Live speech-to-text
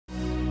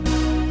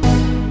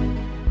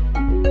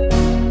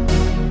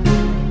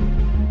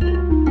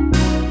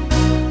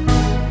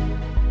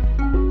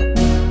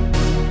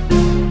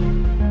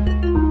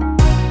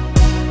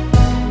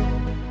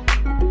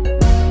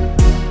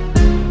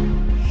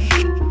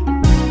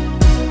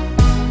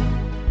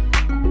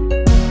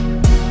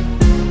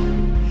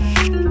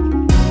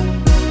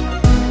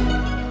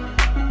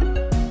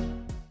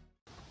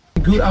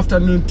good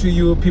afternoon to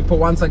you people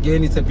once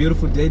again. It's a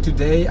beautiful day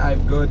today.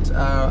 I've got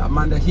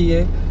Amanda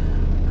here.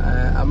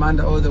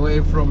 Amanda all the way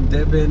from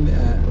Durban.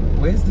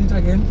 Where's it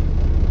again?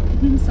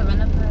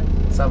 Savannah Park.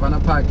 Savannah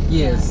Park,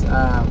 yes.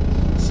 Yeah.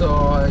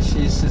 So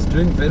she's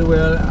doing very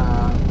well.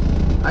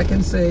 I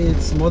can say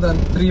it's more than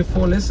 3 or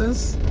 4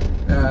 lessons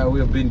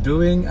we've been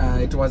doing.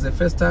 It was the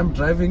first time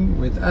driving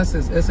with us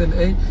as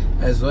S&A,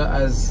 as well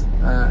as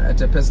at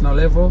a personal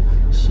level.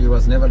 She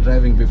was never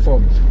driving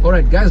before. All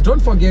right, guys,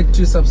 don't forget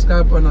to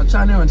subscribe on our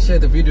channel and share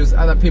the videos with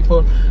other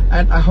people.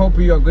 And I hope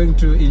you are going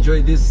to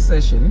enjoy this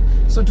session.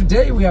 So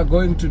today we are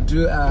going to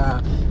do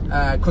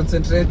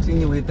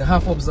concentrating with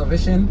half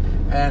observation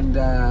and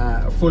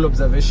full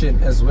observation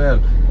as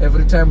well.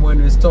 Every time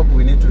when we stop,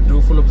 we need to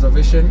do full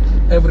observation.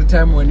 Every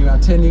time when you are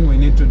turning, we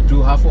need to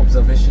do half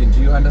observation.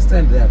 Do you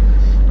understand that?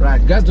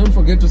 Right, guys, don't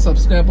forget to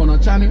subscribe on our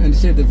channel and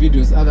share the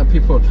videos with other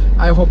people.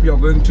 I hope you're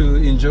going to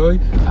enjoy.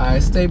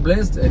 Stay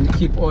blessed and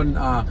keep on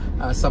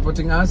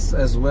supporting us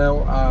as well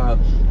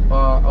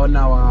on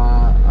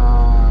our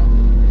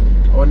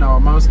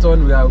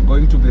milestone. We are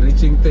going to be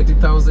reaching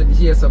 30,000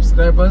 here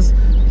subscribers.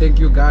 Thank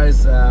you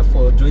guys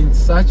for doing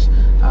such.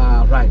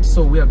 Right,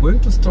 so we are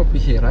going to stop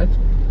here, right?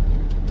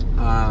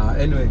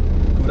 Anyway,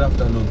 good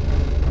afternoon.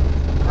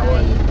 How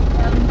are you?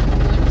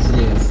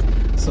 Yes.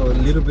 So a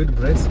little bit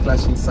brakes,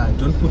 clutch inside.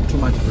 Don't put too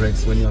much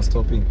brakes when you are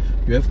stopping.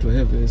 You have to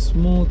have a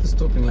smooth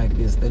stopping like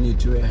this. Then you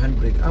do a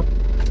handbrake up.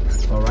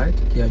 All right,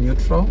 gear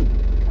neutral.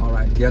 All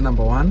right, gear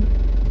number 1.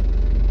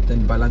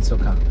 Then balance your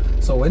car.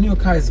 So when your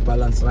car is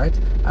balanced, right,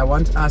 I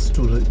want us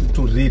to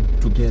read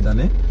together.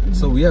 Ne?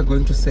 So we are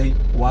going to say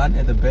 1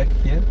 at the back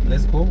here.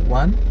 Let's go.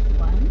 1,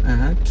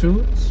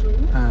 2,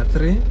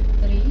 3,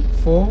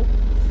 4,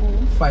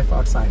 5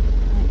 outside.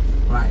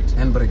 Right,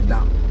 handbrake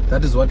down.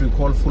 That is what we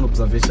call full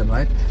observation,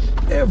 right?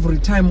 Every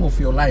time of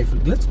your life,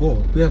 let's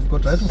go. We have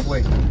got right of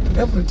way.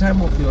 Every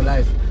time of your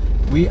life,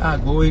 we are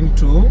going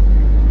to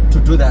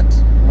do that.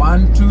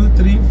 1, 2,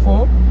 3,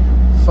 4,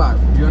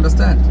 5. Do you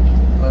understand?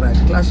 All right,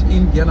 clutch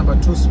in, gear number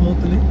 2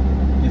 smoothly.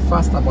 Be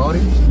fast about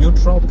it.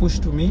 Neutral, push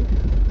to me,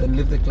 then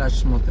leave the clutch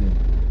smoothly.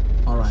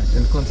 All right,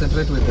 and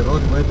concentrate with the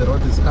road, where the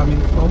road is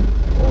coming from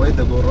or where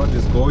the road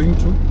is going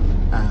to.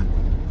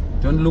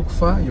 Don't look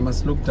far, you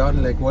must look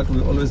down like what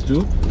we always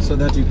do, so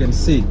that you can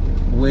see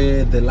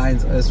where the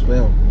lines are as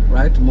well,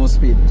 right? More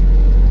speed.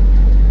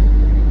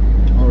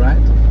 All right,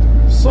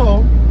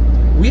 so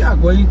we are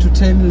going to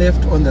turn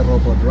left on the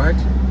robot, right?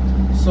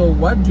 So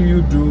what do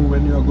you do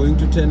when you are going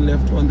to turn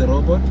left on the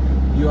robot?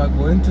 You are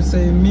going to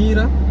say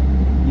mirror.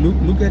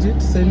 Look at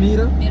it, say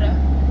mirror.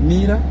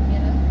 Mirror.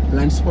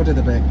 Blind spot at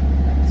the back.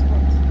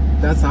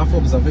 That's half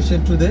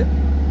observation to the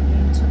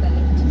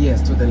left.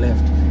 Yes, to the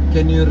left.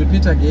 Can you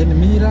repeat again?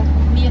 Mirror.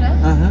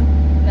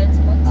 Blind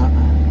spot.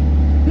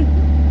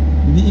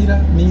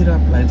 Mirror,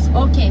 blind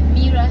spot. Okay,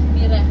 mirror,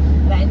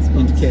 blind spot.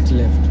 Indicate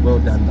left. Well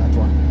done, that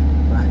one.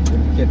 Right,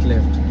 indicate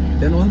left.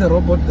 Then on the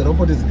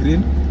robot is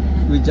green.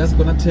 We're just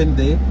gonna turn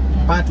there,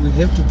 but we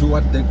have to do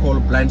what they call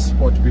blind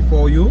spot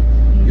before you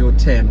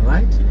turn,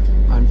 right?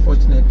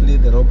 Unfortunately,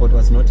 the robot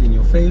was not in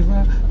your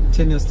favor.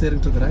 Turn your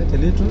steering to the right a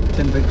little,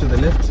 turn back to the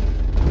left,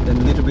 then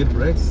a little bit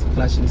brakes,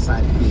 clutch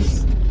inside,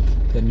 please.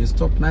 Then you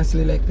stop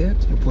nicely like that.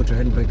 You put your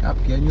handbrake up,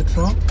 gear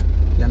neutral,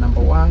 gear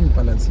number 1,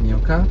 balancing your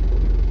car.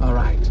 All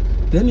right.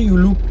 Then you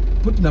look,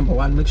 put number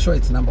 1, make sure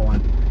it's number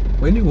 1.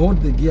 When you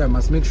hold the gear,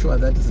 must make sure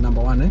that it's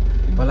number 1.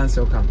 Balance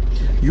your car.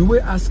 You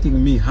were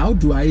asking me, how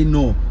do I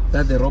know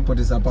that the robot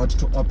is about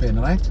to open,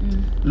 right?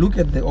 Look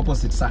at the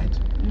opposite side.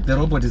 The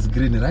robot is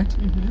green, right?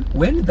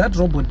 When that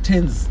robot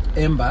turns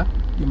amber,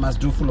 you must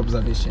do full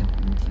observation.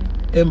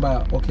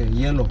 Amber, okay,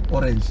 yellow,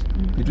 orange,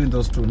 between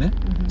those two, ne?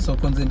 So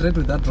concentrate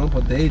with that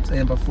robot there. It's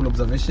amber, full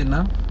observation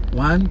now.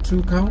 1,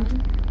 2, count.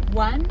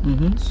 1,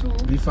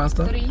 2, be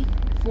faster. 3,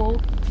 4,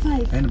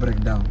 5.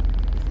 Handbrake down.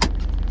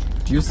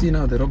 Do you see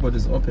now the robot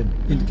is open?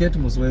 Indicate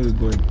most where we're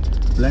going.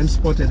 Blind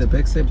spot at the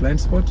back, say blind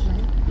spot.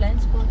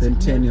 Blind spot. Then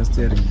turn your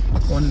steering.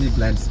 Only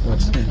blind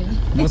spot. Okay.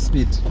 More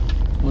speed.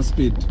 More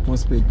speed. More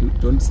speed.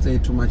 Don't stay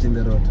too much in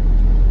the road.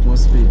 More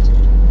speed.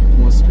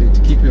 More speed.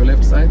 Keep your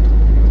left side.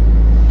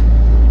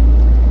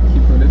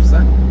 Keep your left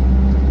side.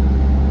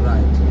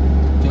 Right.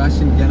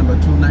 Clutch in gear number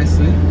 2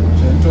 nicely.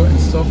 Gentle and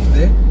soft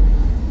there.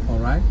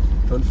 Alright.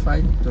 Don't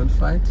fight. Don't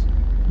fight.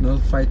 No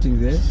fighting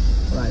there.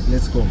 Right.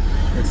 Let's go.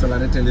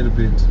 Accelerate a little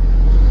bit.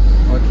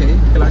 Okay.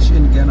 Clutch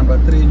in gear number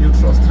 3.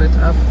 Neutral straight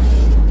up.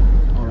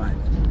 Alright.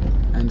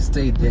 And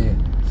stay there.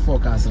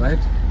 Focus, right?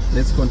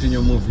 Let's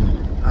continue moving.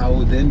 I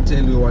will then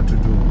tell you what to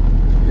do.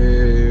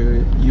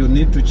 You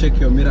need to check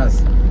your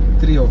mirrors,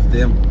 3 of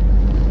them,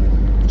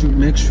 to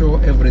make sure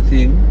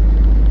everything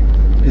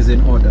is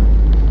in order.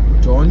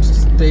 Don't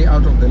stay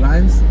out of the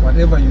lines.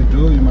 Whatever you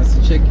do, you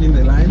must check in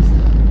the lines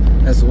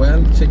as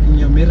well, checking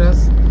your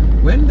mirrors.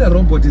 When the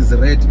robot is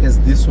red as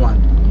this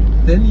one,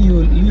 then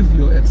you leave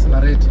your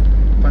accelerator.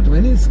 But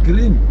when it's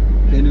green,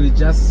 then we're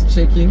just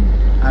checking.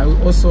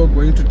 I'm also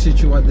going to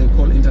teach you what they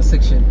call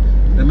intersection.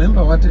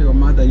 Remember what your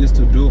mother used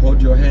to do,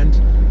 hold your hand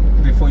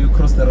before you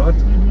cross the road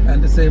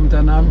and say,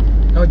 Mtanam,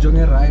 go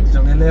jonge right,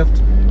 jonge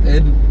left,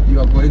 then you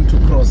are going to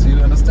cross. You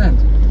understand?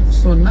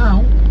 So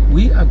now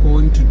we are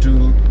going to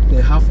do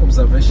the half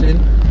observation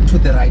to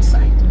the right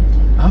side.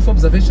 Half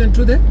observation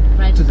to the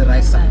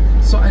right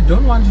side. So I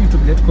don't want you to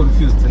get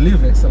confused.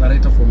 Leave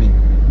accelerator for me,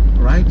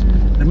 right?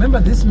 Remember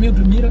this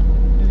mirror,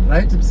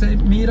 right? Say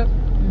mirror,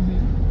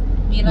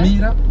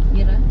 mirror,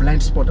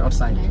 blind spot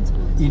outside. Blind spot.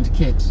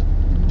 Indicate.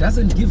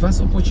 Doesn't give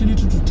us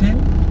opportunity to turn.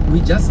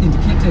 We just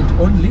indicated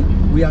only.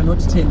 We are not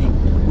turning.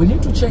 We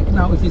need to check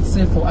now if it's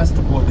safe for us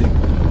to go there.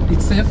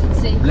 It's safe.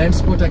 Blind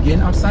spot again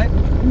outside.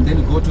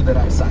 Then go to the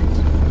right side.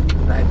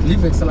 Right.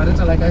 Leave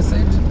accelerator like I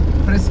said.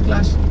 Press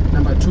clutch.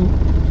 Number 2.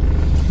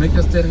 Make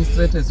your steering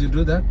straight as you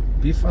do that.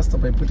 Be faster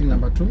by putting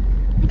number 2.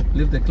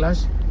 Leave the clutch.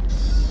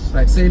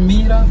 Right. Say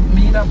mirror,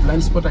 mirror,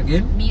 blind spot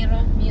again.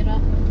 Mirror, mirror,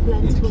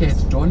 blind Indicate.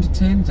 spot. Don't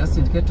turn. Just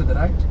indicate to the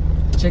right.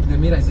 Check the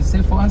mirror. Is it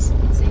safe for us?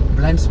 It's safe.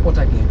 Blind spot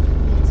again.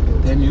 Blind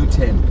spot. Then you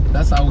turn.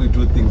 That's how we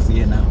do things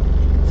here now.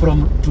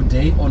 From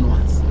today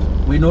onwards,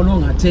 we're no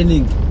longer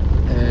turning.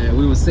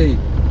 We will say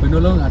we're no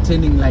longer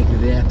turning like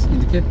that.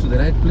 Indicate to the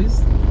right,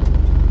 please.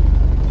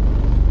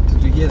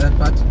 Did you hear that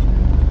part?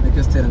 Make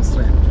your steering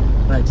straight.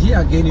 Right here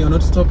again, you're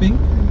not stopping.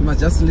 You must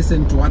just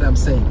listen to what I'm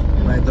saying.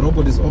 Right, the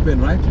robot is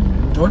open. Right,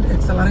 don't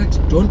accelerate.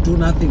 Don't do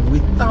nothing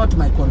without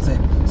my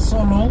consent. So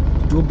long.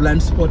 Do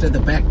blind spot at the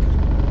back.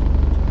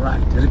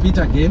 Right. Repeat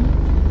again.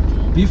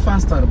 Be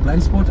faster.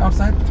 Blind spot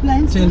outside.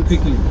 Blind Turn spot.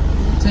 quickly.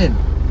 Turn.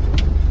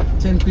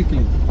 Turn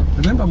quickly.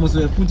 Remember, must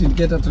we have put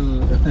indicator to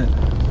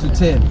to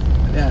turn.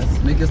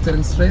 Yes. Make your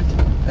steering straight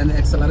and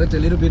accelerate a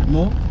little bit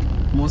more.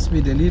 More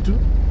speed a little.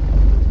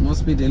 More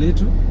speed a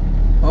little.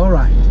 All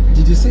right.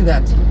 Did you see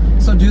that?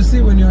 So do you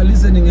see when you are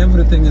listening,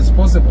 everything is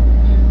possible?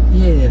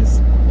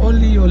 Yes.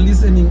 Only your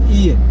listening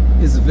ear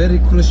is very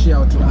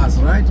crucial to us,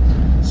 right?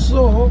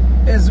 So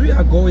as we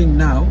are going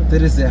now,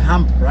 there is a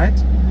hump, right?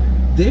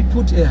 They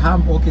put a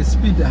hump, okay,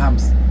 speed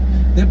humps.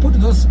 They put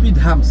those speed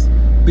humps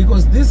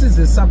because this is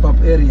a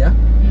suburb area.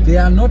 They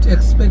are not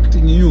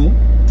expecting you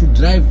to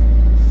drive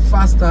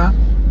faster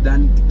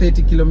than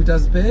 30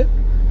 kilometers per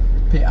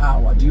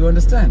hour. Do you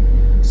understand?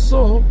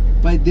 So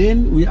by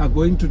then we are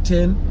going to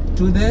turn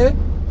to the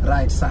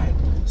right side.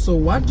 So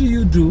what do?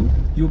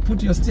 You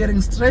put your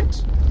steering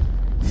straight,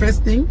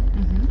 first thing,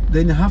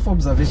 then half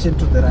observation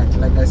to the right,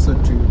 like I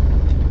said to you.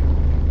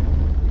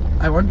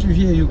 I want to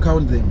hear you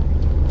count them.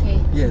 Okay.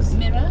 Yes.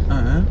 Mirror.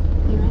 Mirror,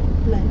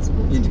 Blind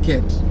spot.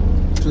 indicate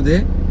to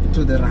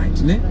the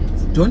right. Ne?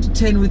 Right. Don't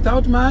turn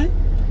without my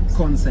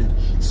consent.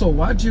 So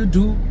what you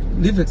do,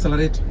 leave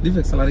accelerate.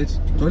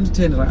 Don't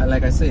turn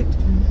like I said.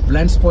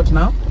 Blind spot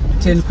now.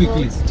 Turn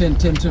quickly. Turn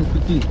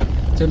quickly.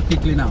 Turn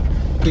quickly now.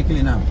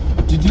 Quickly now.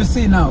 Did you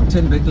see now?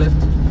 Turn back left.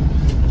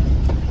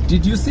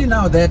 Did you see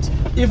now that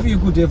if you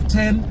could have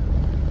turned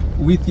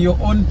with your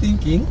own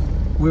thinking,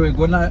 we were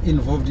gonna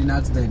involved in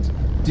accident?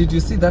 Did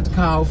you see that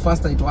car, how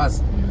faster it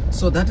was?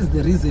 So that is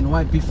the reason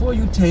why before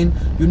you turn,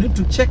 you need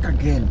to check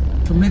again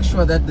to make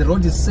sure that the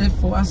road is safe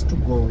for us to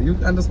go. You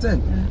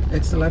understand?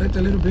 Accelerate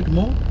a little bit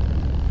more.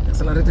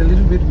 Accelerate a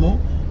little bit more.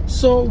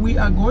 So we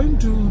are going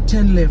to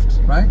turn left,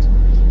 right?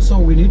 So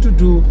we need to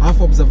do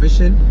half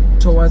observation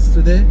towards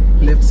to the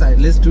left side.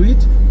 Let's do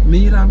it.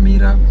 Mirror,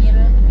 mirror,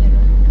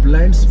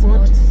 blind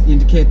spot,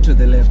 indicate to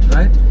the left,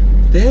 right?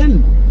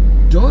 Then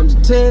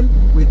don't turn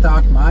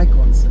without my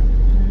consent.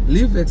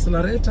 Leave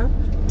accelerator,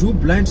 do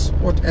blind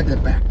spot at the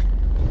back.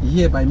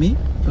 Here by me,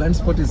 blind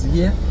spot is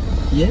here.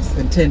 Yes,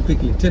 and turn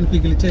quickly. Turn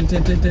quickly. Turn.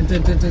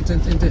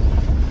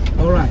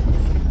 All right.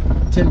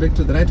 Turn back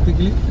to the right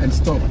quickly and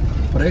stop.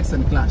 Brakes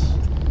and clutch.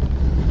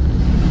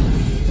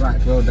 Right,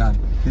 well done.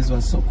 This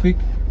was so quick,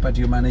 but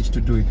you managed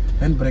to do it.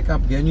 Then brake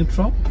up, gear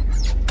neutral.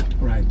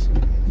 Right.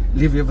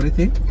 Leave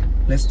everything.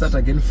 Let's start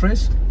again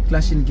fresh.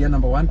 Clutch in gear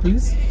number 1,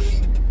 please.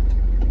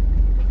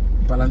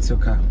 Balance your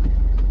car.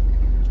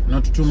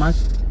 Not too much.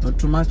 Not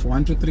too much.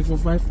 1, 2, 3, 4,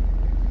 5.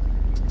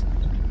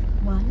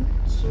 1,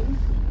 2,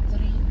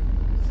 3,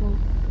 4,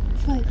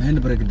 5.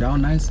 Handbrake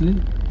down nicely.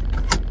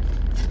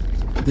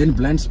 Then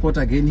blind spot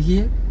again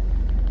here.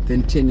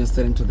 Then turn your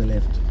steering to the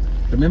left.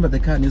 Remember, the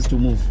car needs to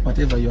move,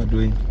 whatever you are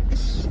doing.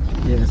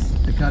 Yes,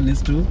 the car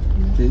needs to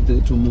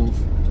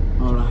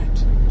move. All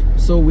right.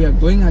 So we are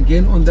going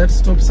again on that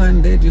stop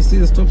sign there. Do you see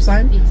the stop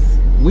sign? Yes.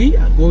 We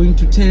are going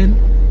to turn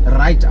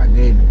right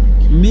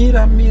again.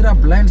 Mirror, mirror,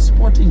 blind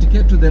spot,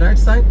 indicate to the right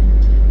side.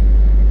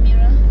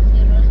 Mirror.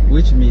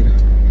 Which mirror?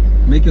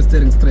 Make your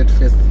steering straight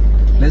first.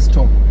 Okay. Let's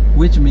talk.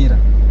 Which mirror?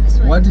 This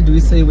one. What did we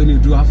say when you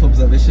do half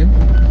observation?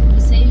 We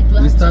say you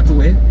do We start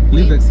where?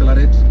 Leave Where?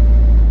 accelerate.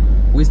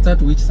 We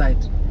start which side?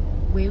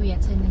 where we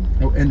are turning.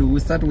 Oh, and we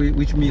start with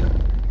which mirror?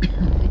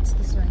 It's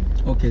this one.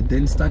 Okay,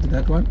 then start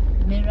that one.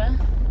 Mirror.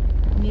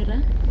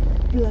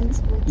 Blind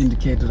spot.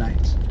 Indicate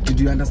right. Did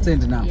you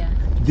understand now? Yeah.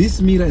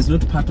 This mirror is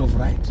not part of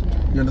right.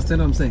 Yeah. You understand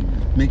what I'm saying?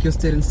 Make your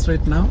steering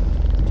straight now.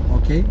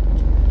 Okay.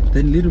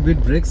 Then little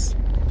bit brakes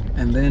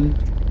and then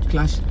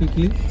clutch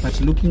quickly, but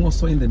looking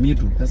also in the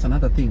middle. That's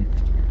another thing.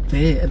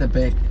 There at the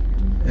back.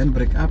 And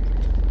brake up.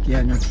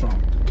 Gear neutral.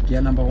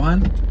 Gear number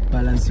 1.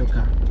 Balance your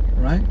car.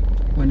 Right?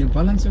 When you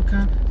balance your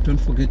car, don't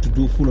forget to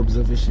do full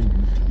observation.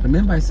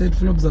 Remember I said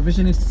full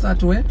observation is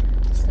start where?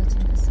 Start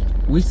on the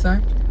side. Which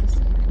side? This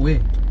side. Where?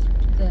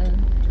 The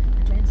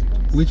blind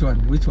spot. Which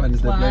one? Which one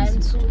is the blind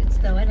 1, 2, it's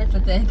the one at the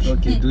back.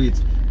 Okay, do it.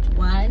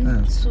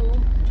 1,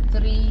 2,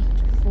 3,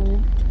 4,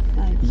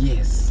 5.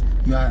 Yes.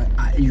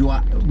 You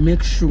are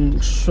make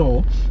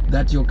sure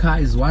that your car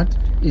is what?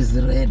 Is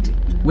ready.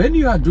 When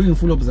you are doing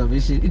full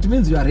observation, it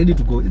means you are ready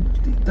to go.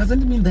 It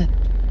doesn't mean that.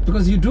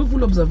 Because you do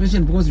full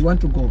observation because you want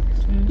to go.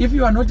 If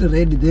you are not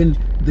ready, then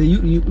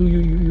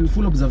the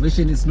full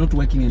observation is not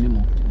working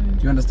anymore.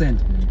 You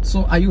understand?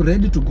 So are you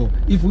ready to go?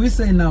 If we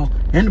say now,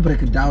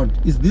 handbrake down,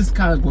 is this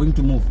car going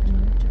to move?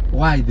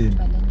 Why then?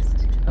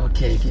 Balanced.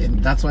 Okay,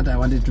 that's what I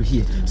wanted to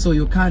hear. So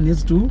your car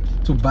needs to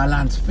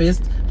balance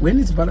first. When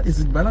it's is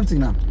it balancing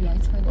now? Yeah,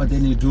 it's balanced. Or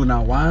then you do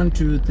now 1,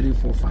 2, 3,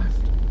 4, 5.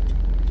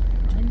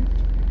 1,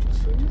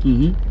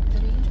 2,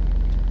 3,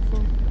 4,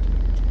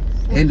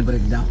 5.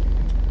 Handbrake down.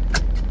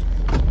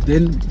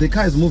 Then the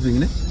car is moving,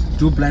 né?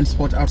 Do blind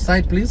spot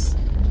outside, please.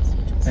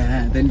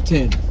 Then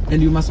turn.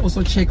 And you must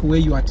also check where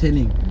you are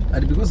turning.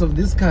 And because of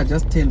this car,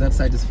 just turn that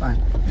side is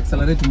fine.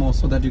 Accelerate more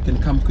so that you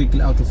can come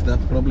quickly out of that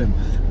problem.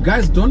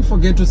 Guys, don't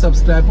forget to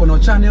subscribe on our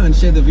channel and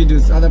share the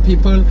videos with other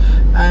people.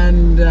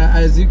 And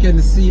as you can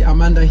see,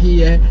 Amanda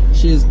here,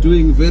 she is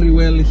doing very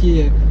well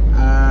here.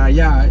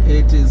 Yeah,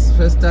 it is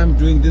first time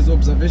doing these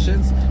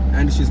observations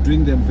and she's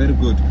doing them very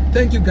good.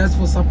 Thank you guys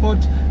for support.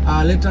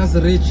 Let us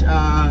reach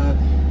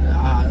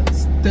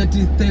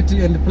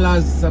 30 and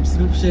plus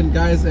subscription,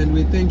 guys, and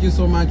we thank you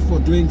so much for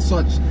doing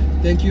such.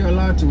 Thank you a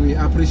lot. We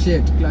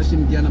appreciate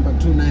clashing gear number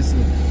 2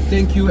 nicely.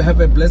 Thank you.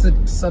 Have a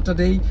blessed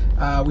Saturday.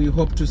 We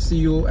hope to see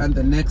you in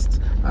the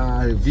next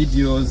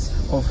videos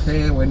of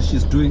her when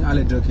she's doing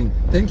early docking.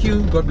 Thank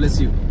you. God bless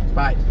you.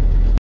 Bye.